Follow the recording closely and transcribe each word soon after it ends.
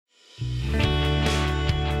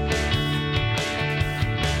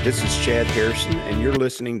This is Chad Harrison, and you're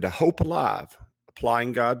listening to Hope Alive,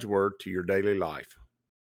 applying God's Word to your daily life.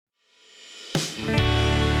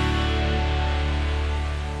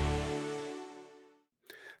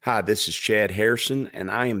 Hi, this is Chad Harrison, and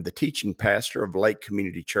I am the teaching pastor of Lake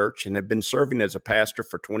Community Church and have been serving as a pastor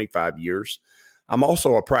for 25 years. I'm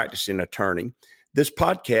also a practicing attorney. This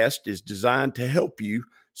podcast is designed to help you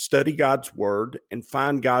study God's Word and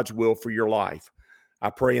find God's will for your life. I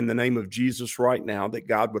pray in the name of Jesus right now that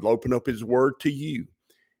God would open up His Word to you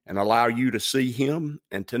and allow you to see Him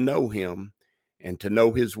and to know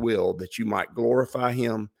His will, that you might glorify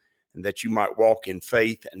Him and that you might walk in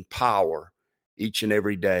faith and power each and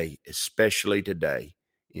every day, especially today,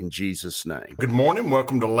 in Jesus' name. Good morning.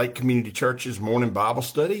 Welcome to Lake Community Church's morning Bible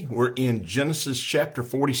study. We're in Genesis chapter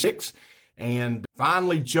 46, and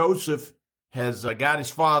finally Joseph has got his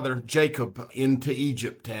father Jacob into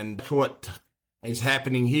Egypt, and that's what is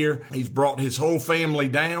happening here. He's brought his whole family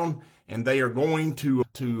down, and they are going to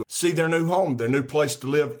see their new home, their new place to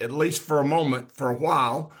live, at least for a moment, for a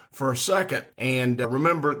while, for a second. And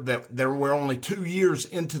remember that there were only 2 years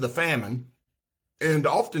into the famine. And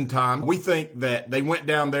oftentimes we think that they went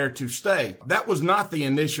down there to stay. That was not the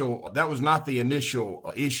initial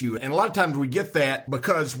issue. And a lot of times we get that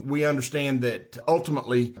because we understand that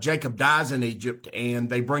ultimately Jacob dies in Egypt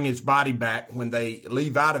and they bring his body back when they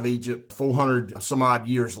leave out of Egypt 400 some odd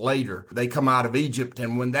years later. They come out of Egypt,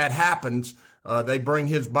 and when that happens, they bring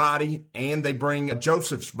his body and they bring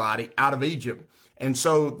Joseph's body out of Egypt. And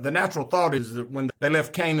so the natural thought is that when they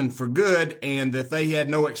left Canaan for good and that they had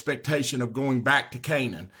no expectation of going back to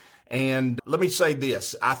Canaan. And let me say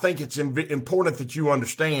this, I think it's important that you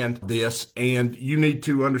understand this, and you need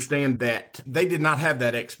to understand that they did not have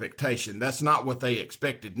that expectation. That's not what they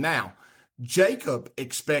expected. Now, Jacob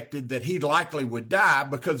expected that he likely would die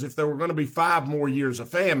because if there were going to be 5 more years of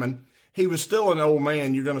famine, he was still an old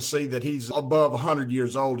man. You're going to see that he's above 100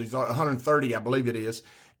 years old. He's 130, I believe it is.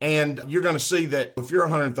 And you're going to see that if you're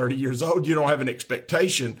 130 years old, you don't have an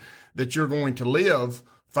expectation that you're going to live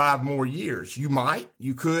 5 more years. You might,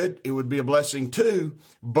 you could, it would be a blessing too.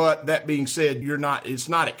 But that being said, it's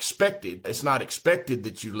not expected. It's not expected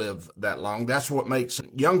that you live that long. That's what makes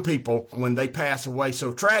young people, when they pass away,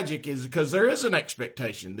 so tragic, is because there is an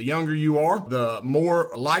expectation. The younger you are, the more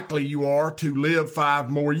likely you are to live 5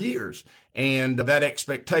 more years. And that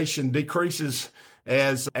expectation decreases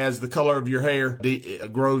as the color of your hair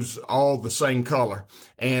grows all the same color.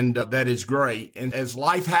 And that is great. And as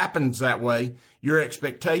life happens that way, your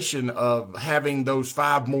expectation of having those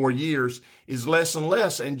 5 more years is less and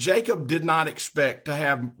less. And Jacob did not expect to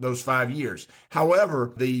have those 5 years.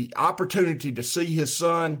 However, the opportunity to see his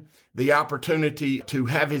son, the opportunity to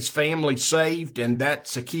have his family saved, and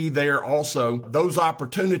that's a key there also, those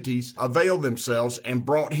opportunities availed themselves and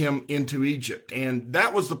brought him into Egypt. And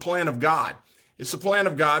that was the plan of God. It's the plan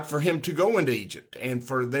of God for him to go into Egypt and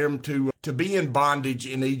for them to be in bondage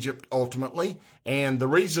in Egypt ultimately. And the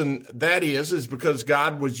reason that is because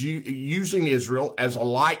God was using Israel as a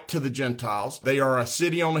light to the Gentiles. They are a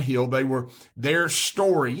city on a hill. They were their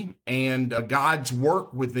story and God's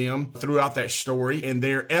work with them throughout that story, and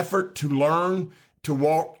their effort to learn to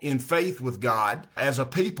walk in faith with God as a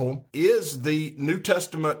people is the New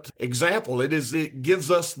Testament example. It gives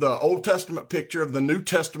us the Old Testament picture of the New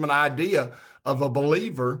Testament idea of a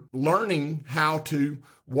believer learning how to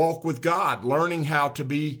walk with God, learning how to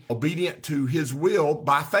be obedient to His will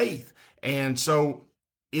by faith. And so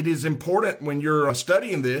it is important when you're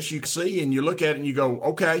studying this, you see and you look at it and you go,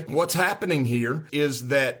 okay, what's happening here is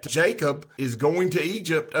that Jacob is going to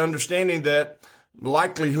Egypt, understanding that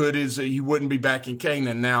likelihood is that he wouldn't be back in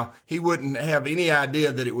Canaan. Now, he wouldn't have any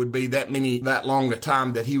idea that it would be that long a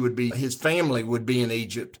time that his family would be in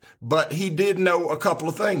Egypt. But he did know a couple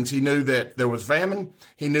of things. He knew that there was famine.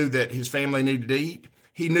 He knew that his family needed to eat.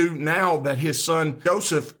 He knew now that his son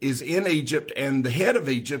Joseph is in Egypt and the head of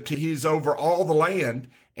Egypt. He's over all the land.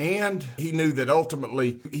 And he knew that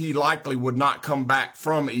ultimately he likely would not come back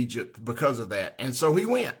from Egypt because of that. And so he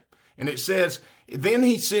went. And it says, then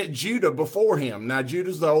he sent Judah before him. Now,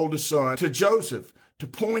 Judah's the oldest son, to Joseph to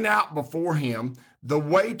point out before him the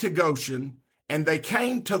way to Goshen, and they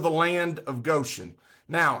came to the land of Goshen.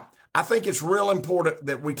 Now, I think it's real important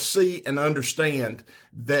that we see and understand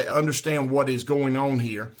what is going on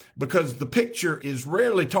here, because the picture is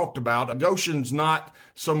rarely talked about. Goshen's not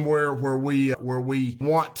somewhere where we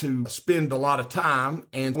want to spend a lot of time,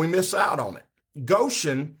 and we miss out on it.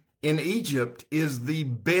 Goshen in Egypt is the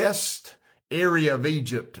best area of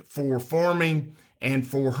Egypt for farming and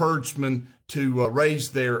for herdsmen to raise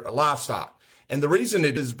their livestock. And the reason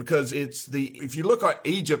it is because if you look at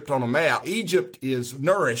Egypt on a map, Egypt is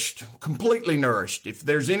nourished, completely nourished. If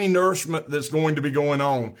there's any nourishment that's going to be going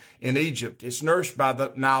on in Egypt, it's nourished by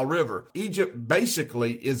the Nile River. Egypt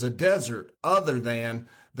basically is a desert other than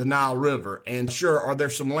the Nile River. And sure, are there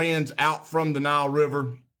some lands out from the Nile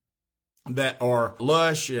River that are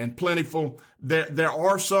lush and plentiful? There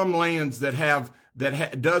are some lands that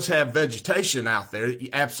does have vegetation out there,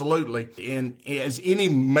 absolutely. And as any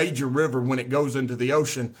major river, when it goes into the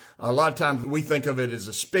ocean, a lot of times we think of it as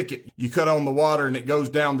a spigot. You cut on the water and it goes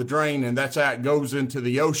down the drain, and that's how it goes into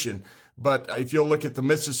the ocean. But if you'll look at the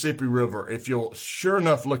Mississippi River, if you'll sure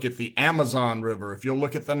enough look at the Amazon River, if you'll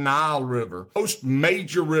look at the Nile River, most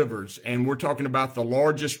major rivers, and we're talking about the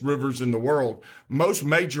largest rivers in the world, most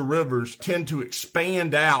major rivers tend to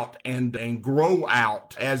expand out and grow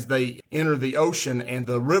out as they enter the ocean. And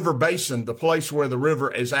the river basin, the place where the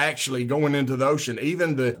river is actually going into the ocean,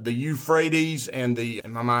 even the Euphrates and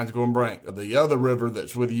my mind's going blank, the other river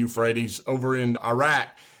that's with the Euphrates over in Iraq,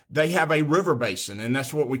 they have a river basin, and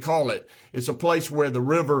that's what we call it. It's a place where the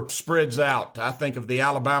river spreads out. I think of the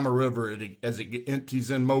Alabama River as it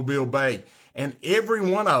empties in Mobile Bay. And every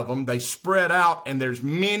one of them, they spread out, and there's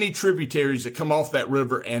many tributaries that come off that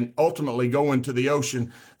river and ultimately go into the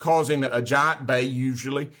ocean, causing a giant bay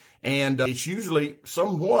usually. And it's usually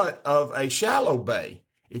somewhat of a shallow bay,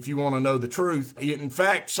 if you want to know the truth. In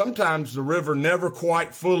fact, sometimes the river never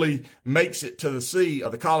quite fully makes it to the sea.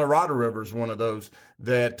 The Colorado River is one of those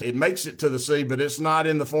that it makes it to the sea, but it's not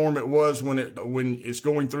in the form it was when it's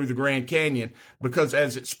going through the Grand Canyon, because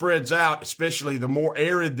as it spreads out, especially the more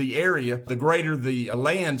arid the area, the greater the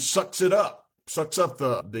land sucks up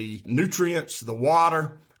the nutrients, the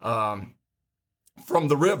water from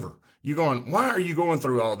the river. You're going, why are you going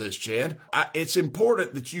through all this, Chad? It's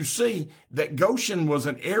important that you see that Goshen was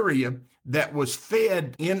an area that was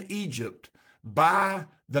fed in Egypt by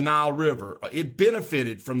the Nile River. It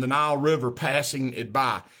benefited from the Nile River passing it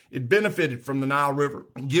by. It benefited from the Nile River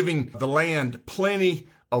giving the land plenty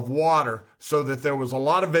of water so that there was a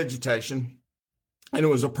lot of vegetation, and it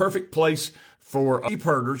was a perfect place for sheep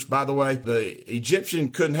herders. By the way, the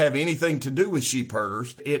Egyptian couldn't have anything to do with sheep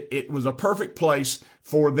herders. It was a perfect place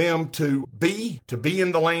for them to be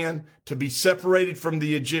in the land, to be separated from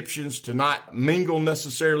the Egyptians, to not mingle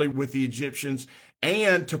necessarily with the Egyptians,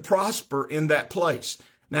 and to prosper in that place.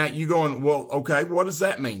 Now, you're going, well, okay, what does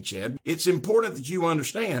that mean, Chad? It's important that you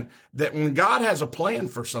understand that when God has a plan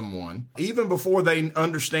for someone, even before they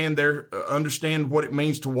understand what it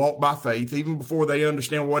means to walk by faith, even before they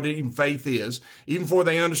understand what even faith is, even before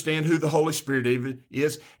they understand who the Holy Spirit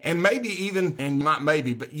is, and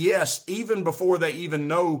even before they even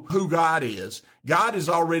know who God is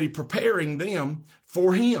already preparing them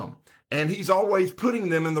for Him. And He's always putting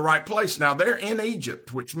them in the right place. Now, they're in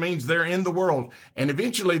Egypt, which means they're in the world. And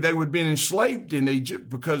eventually they would be enslaved in Egypt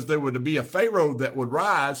because there would be a Pharaoh that would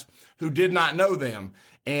rise who did not know them.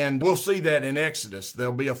 And we'll see that in Exodus.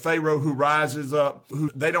 There'll be a Pharaoh who rises up,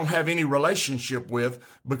 who they don't have any relationship with,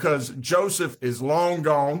 because Joseph is long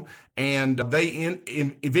gone, and they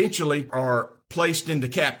eventually are placed into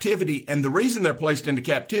captivity. And the reason they're placed into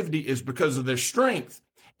captivity is because of their strength,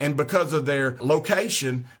 and because of their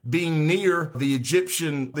location being near the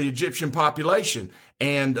Egyptian population.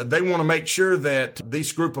 And they want to make sure that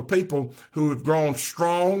this group of people who have grown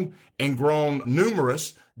strong and grown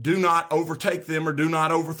numerous do not overtake them or do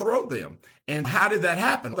not overthrow them. And how did that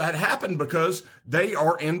happen? That happened because they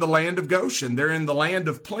are in the land of Goshen. They're in the land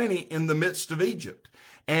of plenty in the midst of Egypt.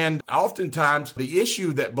 And oftentimes the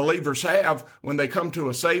issue that believers have when they come to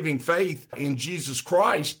a saving faith in Jesus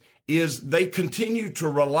Christ is they continue to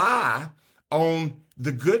rely on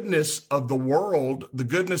the goodness of the world, the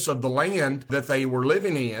goodness of the land that they were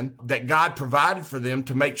living in, that God provided for them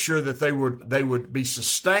to make sure that they would be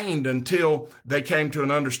sustained until they came to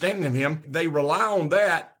an understanding of Him. They rely on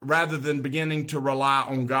that rather than beginning to rely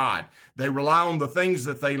on God. They rely on the things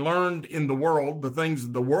that they learned in the world,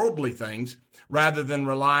 the worldly things, rather than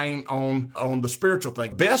relying on the spiritual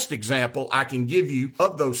thing. Best example I can give you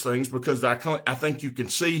of those things, because I think you can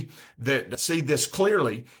see this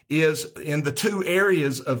clearly, is in the two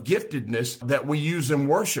areas of giftedness that we use in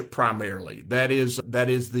worship primarily. That is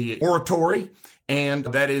the oratory, and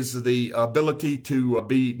that is the ability to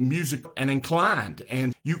be musical and inclined.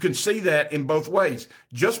 And you can see that in both ways.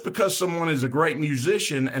 Just because someone is a great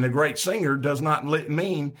musician and a great singer does not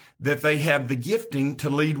mean that they have the gifting to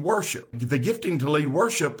lead worship. The gifting to lead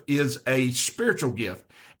worship is a spiritual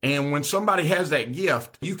gift. And when somebody has that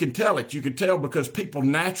gift, you can tell it. You can tell because people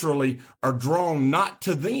naturally are drawn not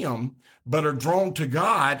to them, but are drawn to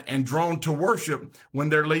God and drawn to worship when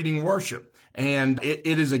they're leading worship. And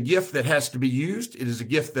it is a gift that has to be used. It is a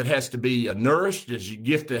gift that has to be nourished. It is a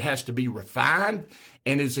gift that has to be refined.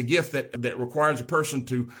 And it's a gift that requires a person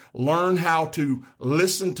to learn how to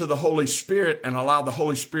listen to the Holy Spirit and allow the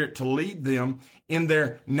Holy Spirit to lead them in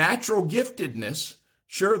their natural giftedness.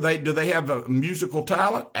 Sure, do they have a musical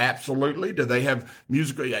talent? Absolutely. Do they have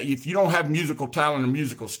musical? If you don't have musical talent and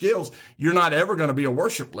musical skills, you're not ever going to be a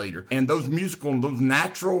worship leader. And those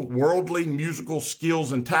natural, worldly musical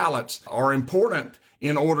skills and talents are important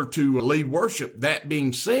in order to lead worship. That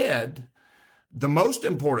being said, the most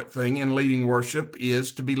important thing in leading worship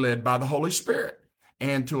is to be led by the Holy Spirit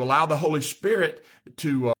and to allow the Holy Spirit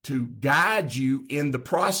to guide you in the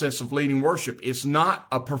process of leading worship. It's not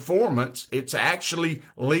a performance. It's actually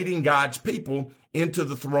leading God's people into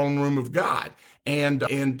the throne room of God.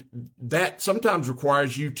 And that sometimes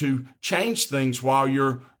requires you to change things while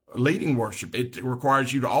you're leading worship. It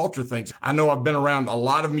requires you to alter things. I know I've been around a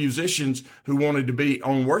lot of musicians who wanted to be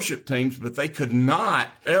on worship teams, but they could not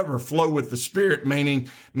ever flow with the Spirit, meaning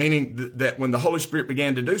that when the Holy Spirit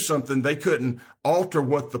began to do something, they couldn't alter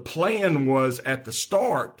what the plan was at the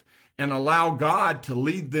start and allow God to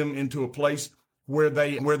lead them into a place where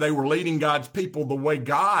they were leading God's people the way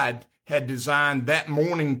God had designed that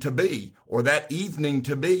morning to be or that evening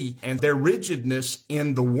to be. And their rigidness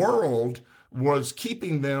in the world was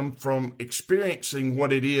keeping them from experiencing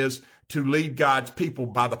what it is to lead God's people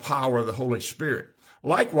by the power of the Holy Spirit.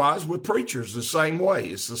 Likewise, with preachers, the same way.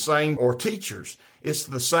 It's the same, or teachers. It's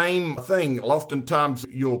the same thing. Oftentimes,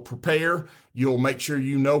 you'll prepare. You'll make sure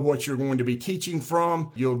you know what you're going to be teaching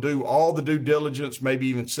from. You'll do all the due diligence, maybe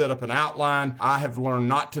even set up an outline. I have learned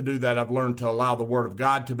not to do that. I've learned to allow the Word of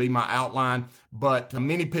God to be my outline. But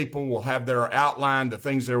many people will have their outline, the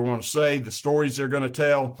things they're going to say, the stories they're going to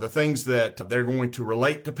tell, the things that they're going to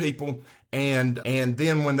relate to people. And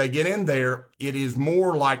then when they get in there, it is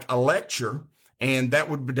more like a lecture. And that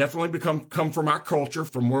would definitely come from our culture,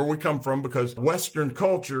 from where we come from, because Western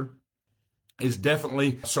culture is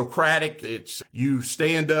definitely Socratic. It's you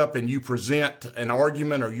stand up and you present an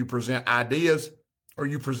argument, or you present ideas, or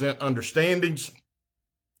you present understandings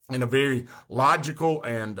in a very logical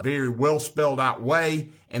and very well spelled out way.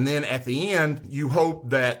 And then at the end, you hope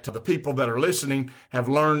that the people that are listening have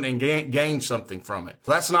learned and gained something from it.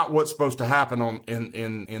 That's not what's supposed to happen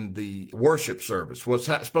in the worship service. What's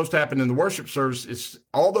supposed to happen in the worship service is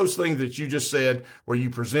all those things that you just said, where you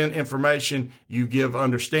present information, you give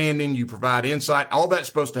understanding, you provide insight. All that's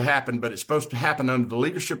supposed to happen, but it's supposed to happen under the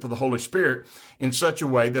leadership of the Holy Spirit in such a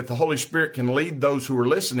way that the Holy Spirit can lead those who are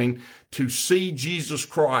listening to see Jesus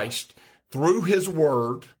Christ through His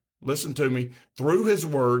Word. Listen to me, through His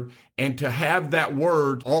Word, and to have that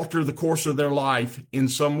Word alter the course of their life in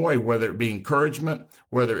some way, whether it be encouragement,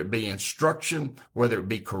 whether it be instruction, whether it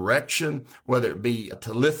be correction, whether it be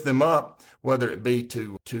to lift them up, whether it be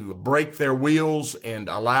to break their wheels and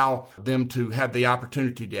allow them to have the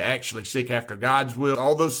opportunity to actually seek after God's will,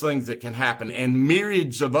 all those things that can happen, and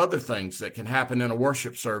myriads of other things that can happen in a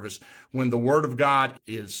worship service when the Word of God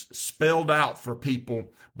is spelled out for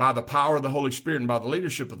people by the power of the Holy Spirit and by the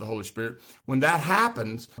leadership of the Holy Spirit. When that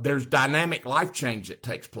happens, there's dynamic life change that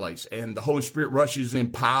takes place, and the Holy Spirit rushes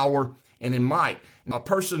in power and in might. A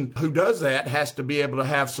person who does that has to be able to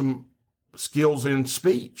have some skills in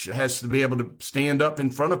speech, has to be able to stand up in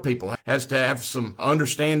front of people, has to have some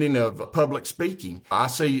understanding of public speaking. I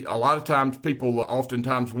see a lot of times people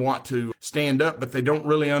oftentimes want to stand up, but they don't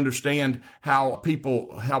really understand how people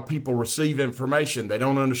receive information. They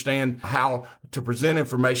don't understand how to present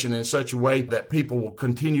information in such a way that people will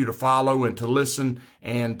continue to follow and to listen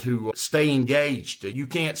and to stay engaged. You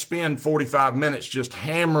can't spend 45 minutes just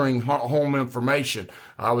hammering home information.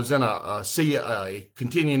 I was in a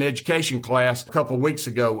continuing education class a couple of weeks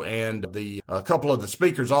ago, and a couple of the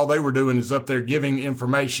speakers, all they were doing is up there giving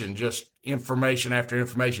information, just information after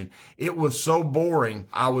information. It was so boring.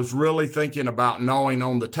 I was really thinking about gnawing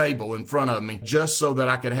on the table in front of me just so that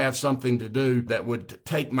I could have something to do that would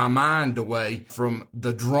take my mind away from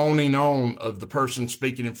the droning on of the person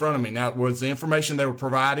speaking in front of me. Now, was the information they were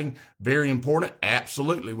providing very important?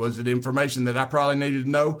 Absolutely. Was it information that I probably needed to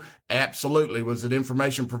know? Absolutely. Was it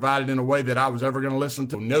information provided in a way that I was ever going to listen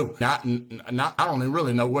to? No. Not. I don't even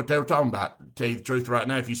really know what they were talking about, to tell you the truth right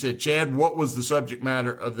now. If you said, Chad, what was the subject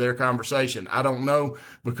matter of their conversation? I don't know,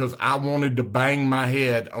 because I wanted to bang my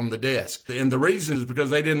head on the desk. And the reason is because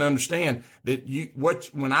they didn't understand that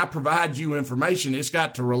when I provide you information, it's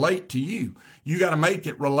got to relate to you. You got to make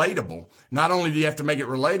it relatable. Not only do you have to make it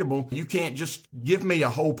relatable, you can't just give me a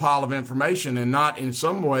whole pile of information and not in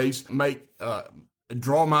some ways make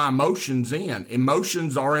draw my emotions in.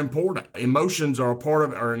 Emotions are important. Emotions are a part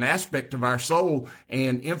of, or an aspect of our soul,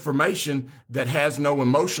 and information that has no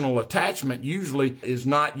emotional attachment usually is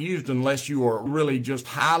not used unless you are really just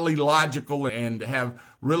highly logical and have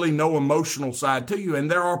really no emotional side to you. And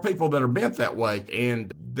there are people that are bent that way.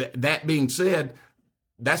 And that being said,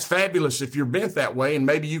 that's fabulous if you're bent that way, and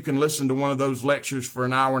maybe you can listen to one of those lectures for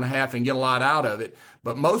an hour and a half and get a lot out of it.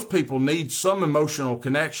 But most people need some emotional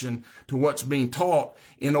connection to what's being taught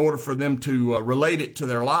in order for them to relate it to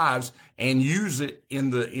their lives and use it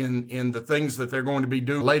in the things that they're going to be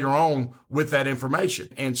doing later on with that information.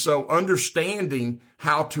 And so understanding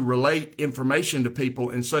how to relate information to people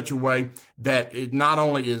in such a way that it not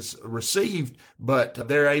only is received, but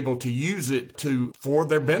they're able to use it for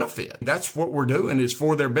their benefit. That's what we're doing, is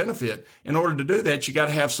for their benefit. In order to do that, you got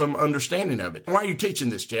to have some understanding of it. Why are you teaching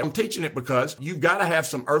this, Jeff? I'm teaching it because you've got to have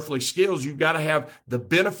some earthly skills. You've got to have the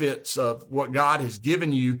benefits of what God has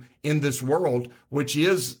given you in this world, which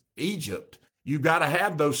is Egypt. You've got to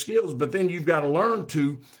have those skills, but then you've got to learn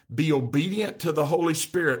to be obedient to the Holy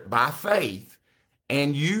Spirit by faith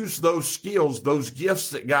and use those skills, those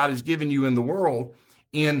gifts that God has given you in the world,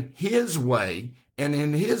 in His way and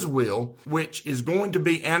in His will, which is going to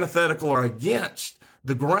be antithetical or against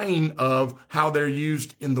the grain of how they're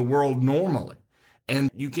used in the world normally. And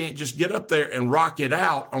you can't just get up there and rock it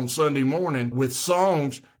out on Sunday morning with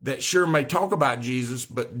songs that sure may talk about Jesus,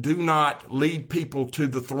 but do not lead people to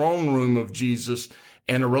the throne room of Jesus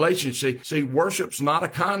and a relationship. See, worship's not a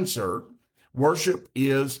concert. Worship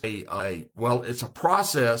is it's a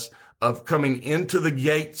process of coming into the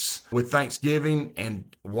gates with thanksgiving and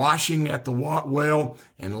washing at the well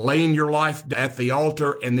and laying your life at the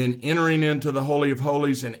altar, and then entering into the Holy of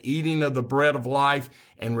Holies and eating of the bread of life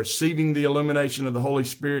and receiving the illumination of the Holy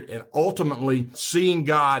Spirit, and ultimately seeing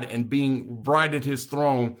God and being right at His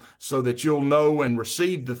throne, so that you'll know and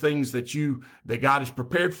receive the things that God has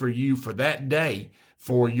prepared for you for that day,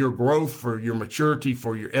 for your growth, for your maturity,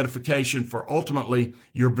 for your edification, for ultimately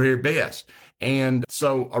your very best. And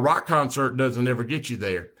so a rock concert doesn't ever get you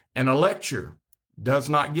there, and a lecture does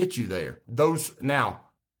not get you there.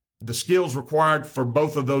 The skills required for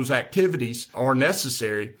both of those activities are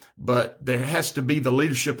necessary, but there has to be the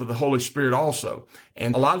leadership of the Holy Spirit also.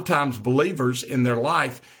 And a lot of times believers in their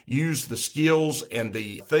life use the skills and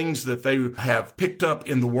the things that they have picked up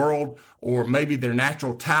in the world, or maybe their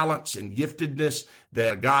natural talents and giftedness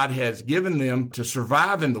that God has given them to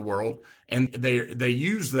survive in the world. And they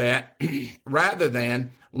use that rather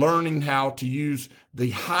than learning how to use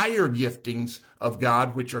the higher giftings of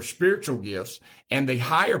God, which are spiritual gifts, and the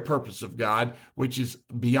higher purpose of God, which is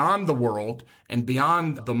beyond the world and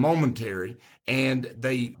beyond the momentary. And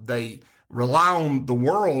they rely on the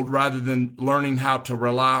world rather than learning how to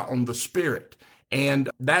rely on the Spirit. And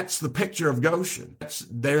that's the picture of Goshen.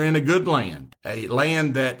 They're in a good land, a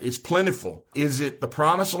land that is plentiful. Is it the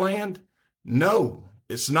promised land? No,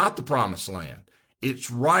 it's not the promised land.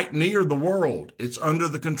 It's right near the world. It's under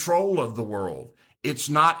the control of the world. It's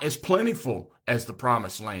not as plentiful as the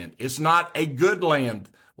promised land. It's not a good land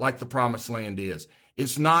like the promised land is.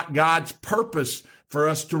 It's not God's purpose for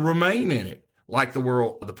us to remain in it like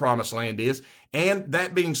the promised land is. And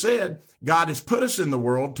that being said, God has put us in the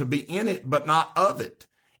world to be in it, but not of it.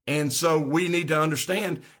 And so we need to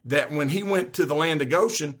understand that when He went to the land of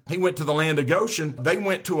Goshen, they went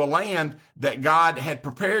to a land that God had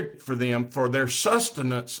prepared for them for their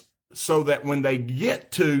sustenance, so that when they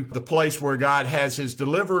get to the place where God has His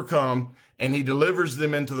deliverer come and He delivers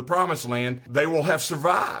them into the promised land, they will have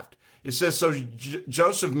survived. It says, so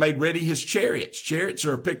Joseph made ready his chariots. Chariots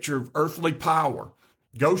are a picture of earthly power.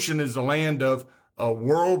 Goshen is a land of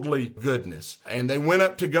worldly goodness. And they went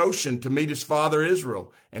up to Goshen to meet his father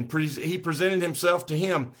Israel. And he presented himself to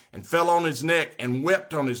him and fell on his neck and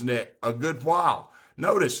wept on his neck a good while.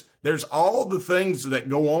 Notice, there's all the things that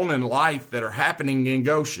go on in life that are happening in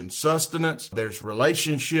Goshen. Sustenance, there's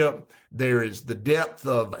relationship, there is the depth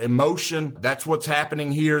of emotion. That's what's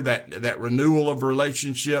happening here, that renewal of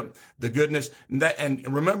relationship, the goodness. And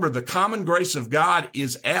remember, the common grace of God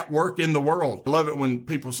is at work in the world. I love it when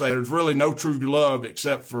people say there's really no true love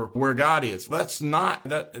except for where God is. That's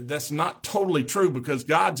not totally true, because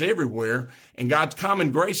God's everywhere, and God's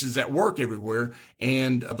common grace is at work everywhere.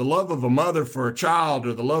 And the love of a mother for a child,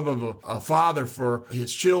 or the love of a father for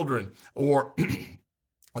his children, or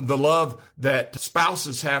the love that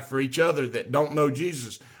spouses have for each other that don't know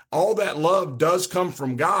Jesus, all that love does come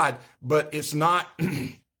from God, but it's not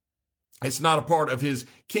it's not a part of His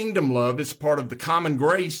kingdom love. It's part of the common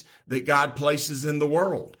grace that God places in the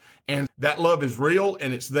world. And that love is real,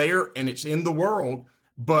 and it's there, and it's in the world,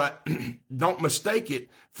 but don't mistake it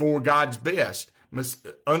for God's best, must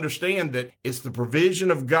understand that it's the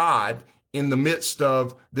provision of God in the midst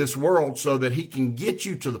of this world so that he can get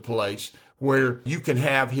you to the place where you can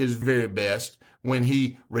have his very best when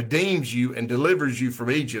he redeems you and delivers you from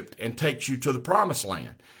Egypt and takes you to the promised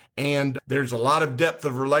land. And there's a lot of depth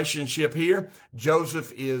of relationship here.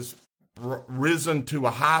 Joseph is risen to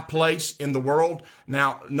a high place in the world.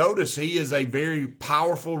 Now, notice he is a very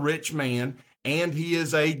powerful, rich man, and he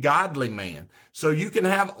is a godly man. So you can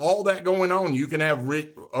have all that going on. You can have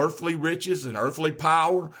earthly riches and earthly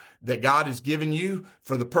power that God has given you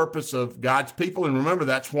for the purpose of God's people. And remember,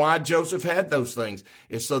 that's why Joseph had those things,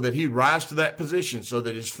 is so that he'd rise to that position, so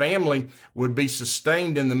that his family would be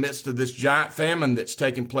sustained in the midst of this giant famine that's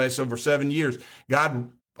taken place over 7 years.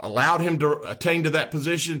 God allowed him to attain to that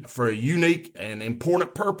position for a unique and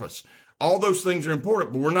important purpose. All those things are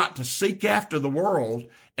important, but we're not to seek after the world,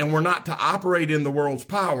 and we're not to operate in the world's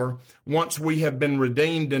power once we have been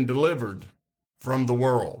redeemed and delivered from the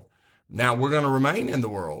world. Now, we're going to remain in the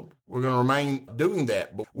world. We're going to remain doing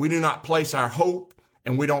that, but we do not place our hope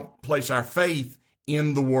and we don't place our faith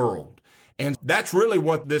in the world. And that's really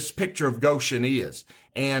what this picture of Goshen is.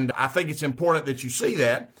 And I think it's important that you see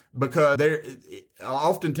that, because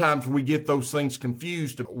oftentimes we get those things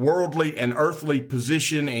confused, worldly and earthly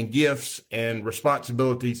position and gifts and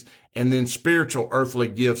responsibilities, and then spiritual earthly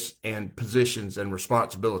gifts and positions and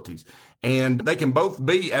responsibilities. And they can both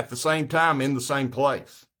be at the same time in the same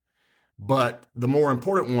place. But the more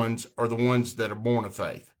important ones are the ones that are born of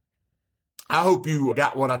faith. I hope you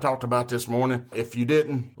got what I talked about this morning. If you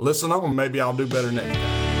didn't, listen on. Maybe I'll do better next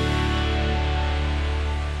time.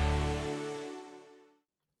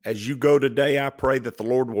 As you go today, I pray that the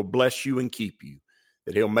Lord will bless you and keep you,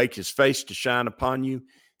 that he'll make his face to shine upon you,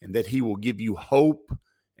 and that he will give you hope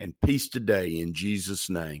and peace today in Jesus'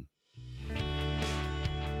 name.